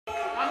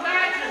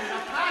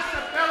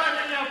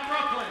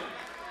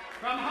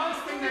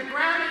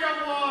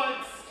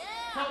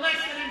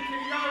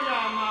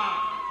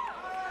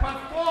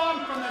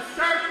from the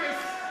surface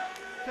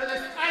to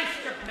this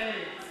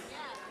escapade.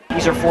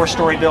 These are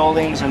 4-story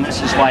buildings, and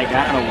this is like,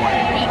 I don't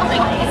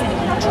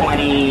know what,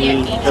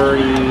 20,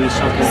 30,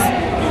 something.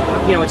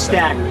 You know, it's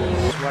staggering.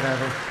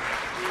 Whatever.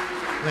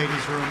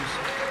 Ladies' rooms.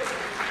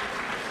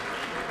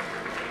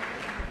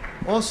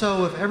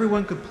 Also, if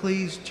everyone could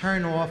please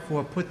turn off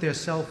or put their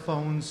cell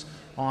phones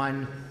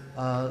on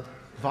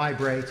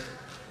vibrate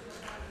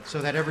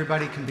so that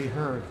everybody can be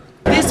heard.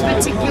 This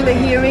particular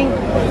hearing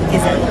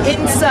is an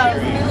insult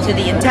to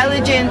the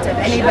intelligence of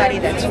anybody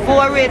that's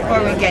for it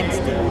or against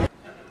it.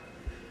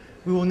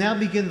 We will now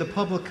begin the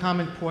public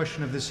comment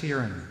portion of this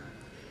hearing.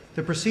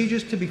 The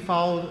procedures to be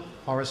followed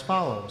are as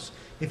follows.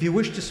 If you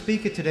wish to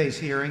speak at today's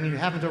hearing and you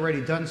haven't already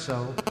done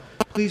so,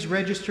 please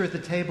register at the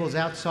tables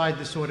outside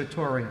this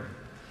auditorium.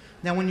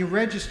 Now, when you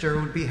register,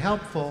 it would be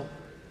helpful,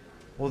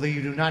 although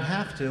you do not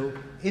have to,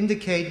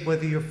 indicate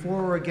whether you're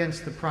for or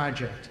against the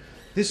project.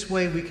 This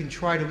way we can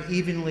try to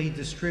evenly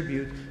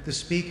distribute the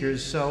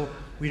speakers so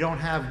we don't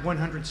have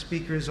 100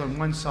 speakers on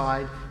one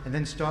side and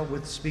then start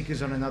with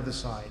speakers on another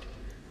side.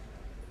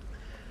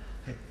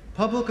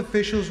 Public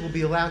officials will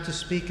be allowed to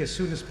speak as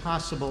soon as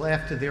possible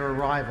after their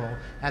arrival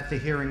at the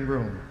hearing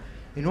room.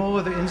 In all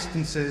other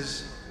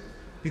instances,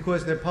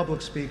 because they're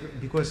public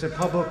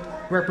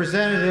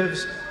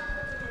representatives,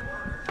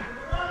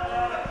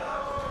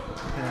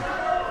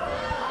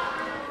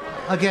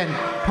 again,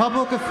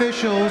 public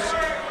officials,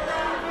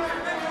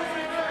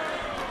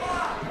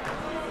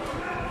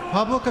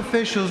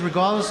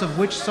 regardless of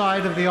which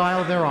side of the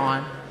aisle they're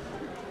on,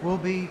 will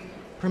be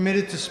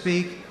permitted to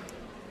speak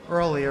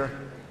earlier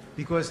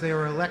because they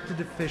are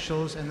elected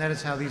officials, and that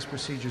is how these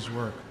procedures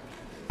work.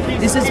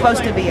 This is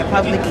supposed to be a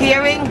public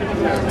hearing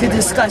to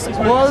discuss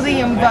all the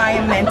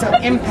environmental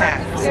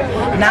impacts,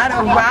 not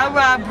a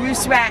rah-rah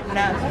Bruce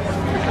Ratner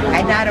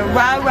and not a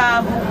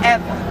rah-rah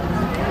whoever.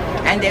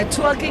 And they're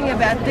talking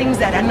about things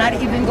that are not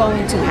even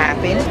going to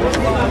happen.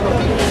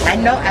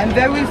 And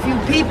very few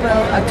people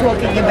are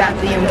talking about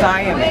the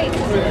environment.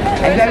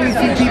 And very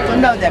few people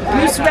know that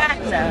Bruce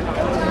Ratner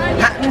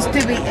happens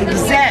to be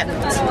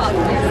exempt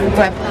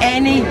from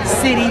any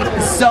city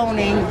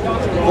zoning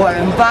or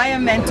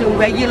environmental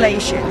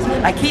regulations.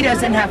 Like, he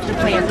doesn't have to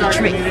plant a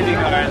tree.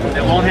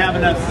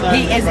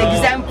 He is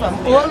exempt from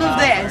all of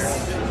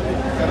this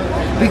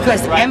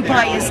because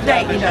Empire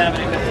State, you know,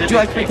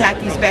 George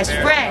Pataki's best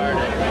friend,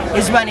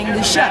 is running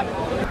the show.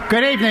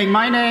 Good evening.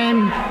 My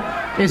name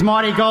is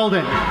Marty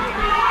Golden.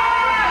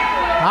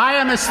 I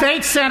am a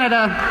state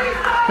senator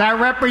that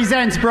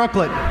represents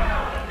Brooklyn.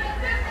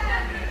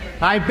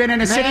 I've been in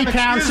the city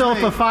council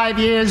for 5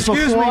 years before.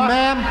 Excuse me,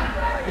 ma'am.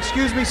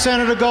 Excuse me,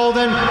 Senator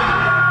Golden.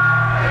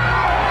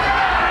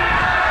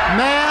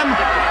 Ma'am,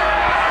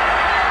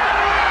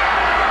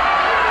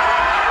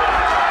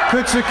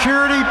 could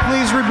security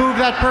please remove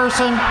that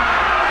person?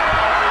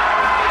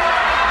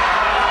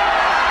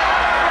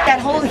 That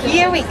whole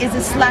hearing is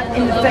a slap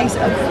in the face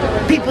of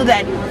people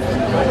that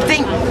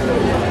think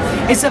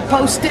it's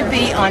supposed to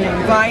be on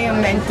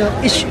environmental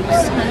issues.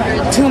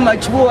 Too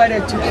much water,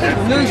 too much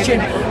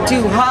pollution,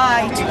 too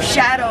high, too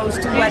shadows,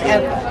 too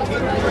whatever.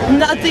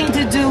 Nothing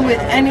to do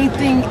with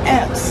anything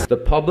else. The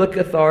Public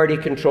Authority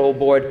Control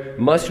Board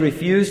must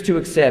refuse to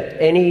accept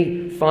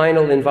any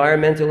final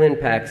environmental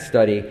impact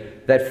study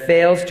that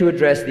fails to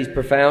address these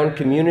profound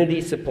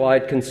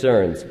community-supplied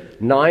concerns.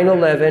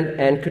 9/11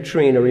 and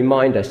Katrina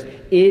remind us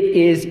it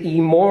is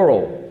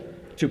immoral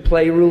to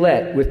play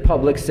roulette with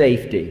public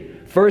safety.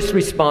 First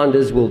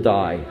responders will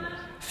die.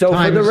 So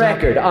for the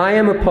record, I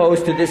am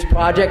opposed to this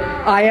project.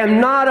 I am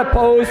not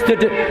opposed to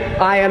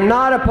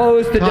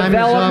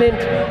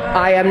development.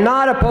 I am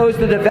not opposed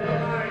to development.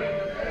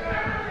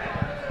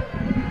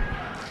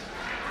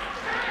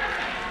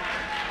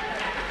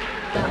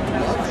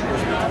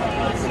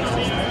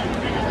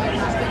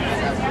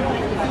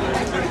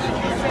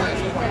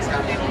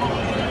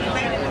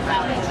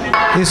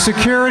 Is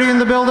security in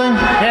the building?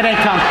 Here they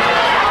come.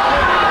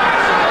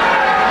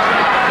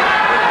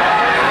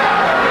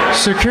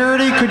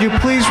 Security, could you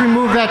please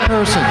remove that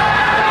person?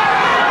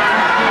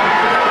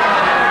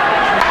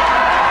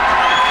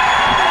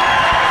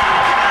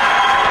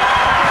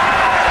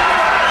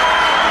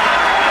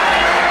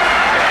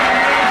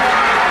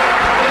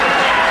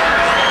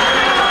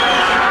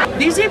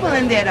 These people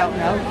in there don't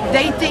know.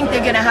 They think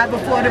they're going to have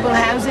affordable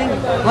housing.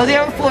 Well,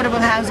 their affordable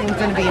housing is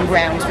going to be in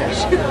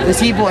Brownsville because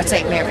he bought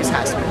St. Mary's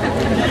Hospital.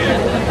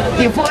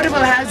 The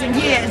affordable housing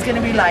here is going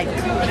to be like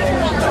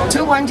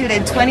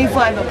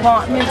 225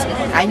 apartments,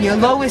 and your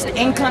lowest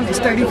income is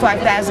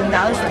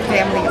 $35,000 for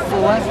family of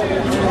 4.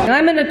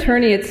 I'm an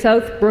attorney at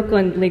South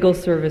Brooklyn Legal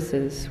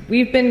Services.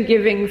 We've been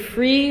giving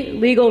free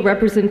legal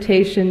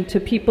representation to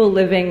people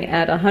living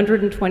at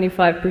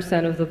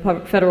 125% of the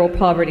federal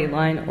poverty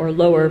line or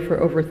lower for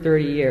over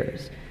 30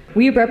 years.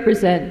 We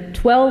represent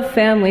 12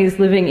 families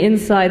living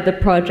inside the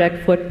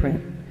project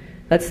footprint.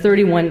 That's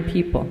 31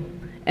 people.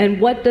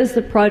 And what does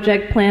the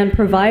project plan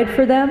provide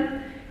for them?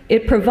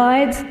 It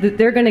provides that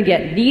they're going to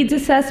get needs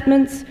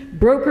assessments,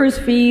 broker's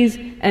fees,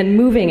 and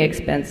moving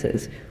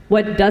expenses.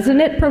 What doesn't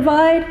it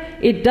provide?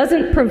 It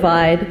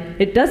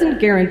doesn't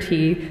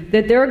guarantee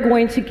that they're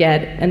going to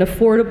get an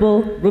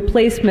affordable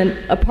replacement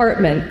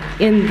apartment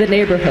in the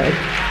neighborhood.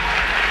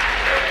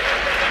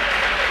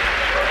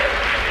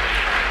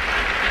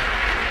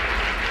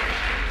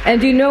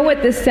 And do you know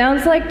what this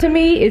sounds like to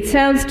me? It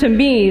sounds to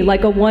me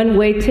like a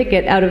one-way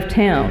ticket out of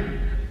town.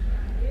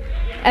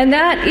 And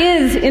that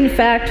is, in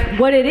fact,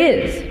 what it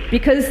is,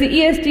 because the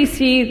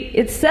ESDC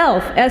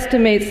itself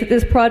estimates that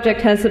this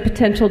project has the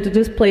potential to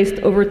displace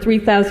over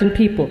 3,000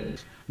 people.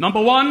 Number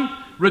one,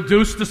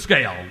 reduce the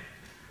scale.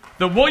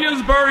 The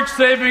Williamsburg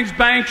Savings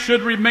Bank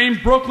should remain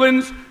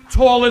Brooklyn's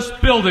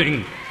tallest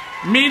building,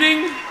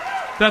 meaning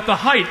that the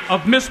height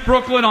of Miss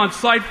Brooklyn on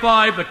Site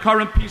 5, the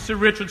current P.C.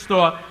 Richards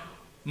store,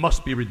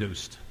 must be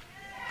reduced.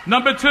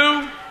 Number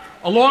two,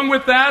 along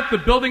with that, the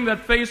building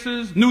that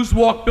faces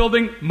Newswalk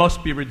Building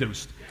must be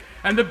reduced.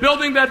 And the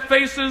building that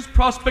faces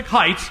Prospect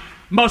Heights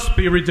must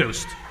be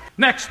reduced.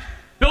 Next,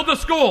 build a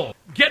school.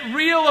 Get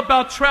real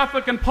about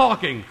traffic and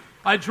parking.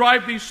 I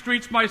drive these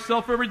streets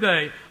myself every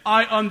day.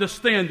 I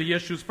understand the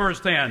issues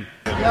firsthand.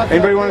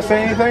 Anybody want to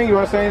say anything? You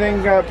want to say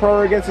anything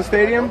pro or against the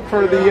stadium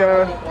for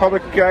the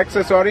public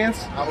access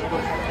audience?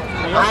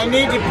 I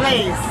need a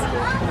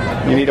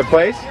place. You need a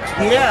place?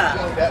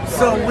 Yeah.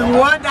 So we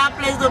want that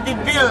place to be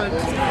built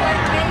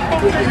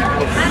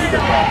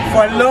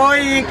for low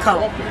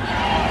income.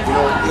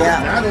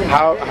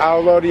 Yeah. How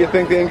low do you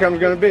think the income is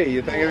going to be?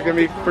 You think it's going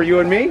to be for you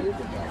and me?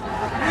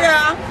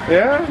 Yeah.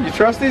 Yeah? You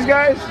trust these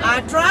guys?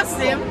 I trust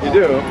him. You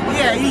do?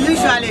 Yeah, he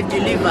usually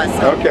delivers.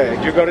 So. Okay.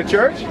 Do you go to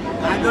church?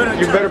 I go to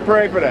church. You better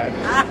pray for that.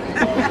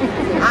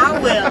 I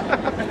will.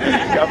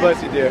 God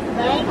bless you, dear.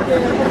 Thank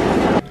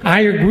you.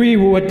 I agree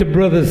with what the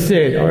brother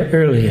said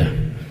earlier.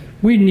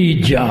 We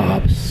need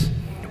jobs.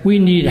 We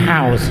need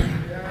housing.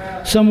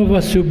 Some of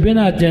us who've been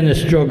out there in the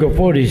struggle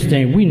for these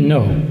things, we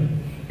know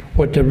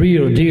what the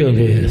real deal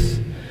is.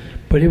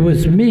 But it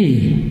was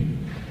me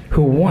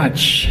who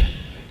watched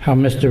how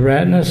Mr.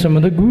 Ratner, some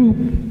of the group,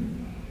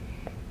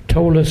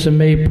 told us and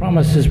made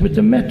promises with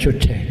the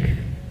Metrotech.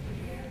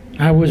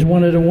 I was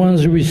one of the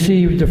ones who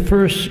received the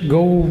first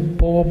gold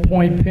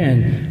ballpoint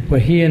pen where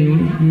he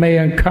and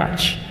Mayor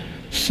Koch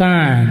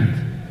signed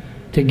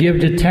to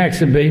give the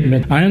tax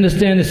abatement. I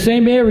understand the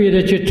same area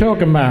that you're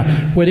talking about,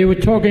 where they were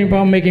talking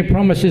about making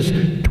promises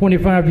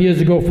 25 years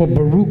ago for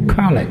Baruch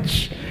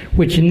College,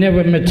 which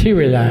never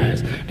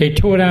materialized. They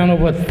tore down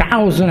over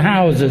 1,000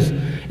 houses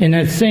in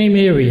that same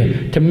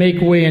area to make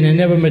way, and it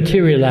never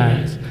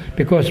materialized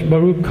because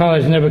Baruch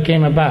College never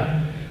came about.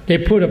 They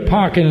put a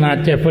parking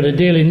lot there for the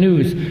Daily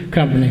News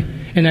Company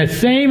in that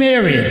same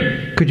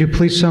area. Could you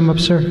please sum up,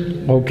 sir?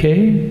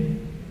 Okay.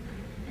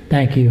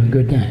 Thank you, and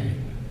good night.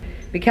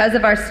 Because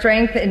of our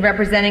strength in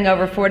representing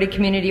over 40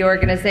 community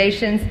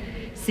organizations,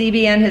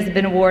 CBN has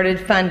been awarded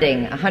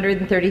funding,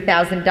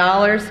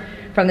 $130,000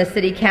 from the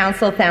City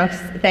Council,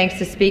 thanks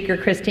to Speaker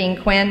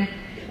Christine Quinn,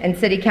 and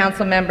City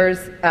Council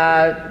members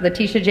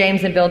Letitia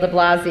James and Bill de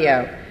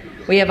Blasio.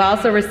 We have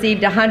also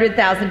received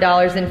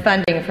 $100,000 in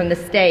funding from the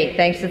state,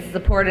 thanks to the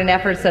support and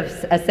efforts of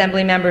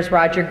Assembly members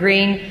Roger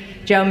Green,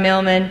 Joe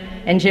Millman,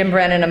 and Jim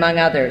Brennan, among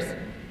others.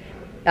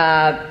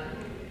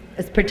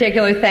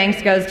 Particular thanks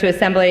goes to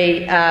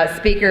Assembly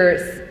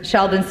Speaker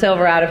Sheldon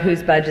Silver, out of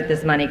whose budget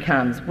this money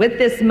comes. With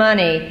this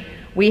money,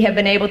 we have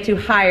been able to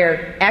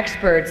hire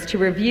experts to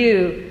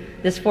review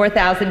this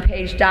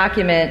 4,000-page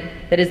document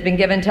that has been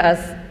given to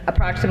us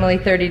approximately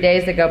 30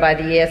 days ago by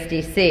the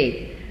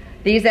ESDC.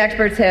 These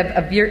experts have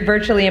a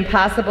virtually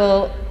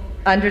impossible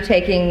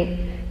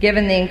undertaking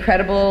given the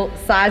incredible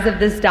size of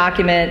this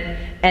document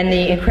and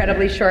the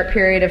incredibly short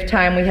period of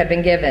time we have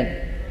been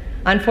given.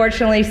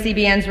 Unfortunately,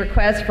 CBN's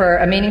request for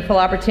a meaningful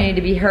opportunity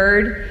to be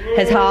heard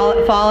has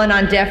fallen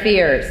on deaf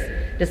ears.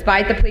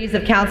 Despite the pleas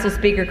of Council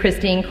Speaker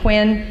Christine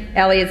Quinn,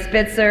 Elliot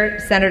Spitzer,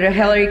 Senator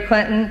Hillary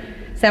Clinton,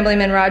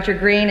 Assemblyman Roger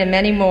Green, and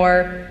many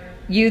more,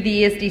 you,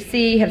 the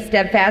ESDC, have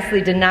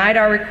steadfastly denied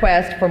our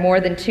request for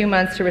more than 2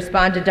 months to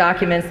respond to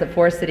documents that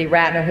Forest City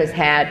Ratner has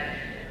had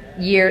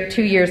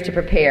 2 years to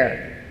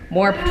prepare.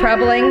 More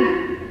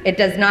troubling, it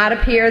does not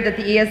appear that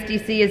the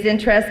ESDC is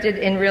interested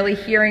in really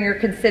hearing or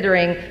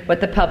considering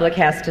what the public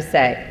has to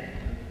say.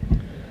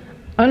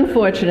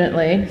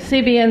 Unfortunately,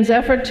 CBN's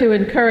effort to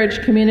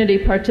encourage community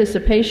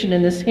participation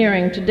in this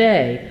hearing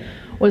today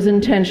was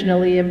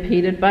intentionally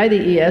impeded by the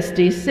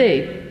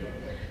ESDC.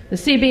 The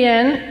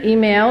CBN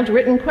emailed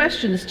written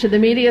questions to the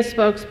media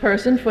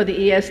spokesperson for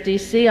the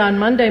ESDC on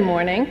Monday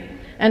morning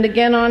and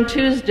again on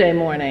Tuesday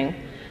morning,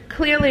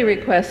 clearly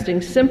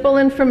requesting simple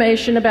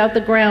information about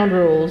the ground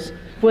rules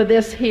for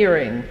this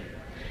hearing.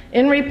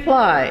 In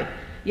reply,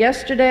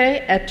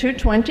 yesterday at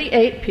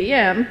 2:28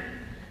 p.m.,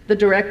 the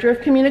Director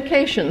of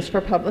Communications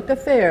for Public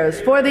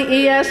Affairs for the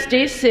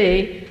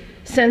ESDC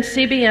sent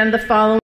CBN the following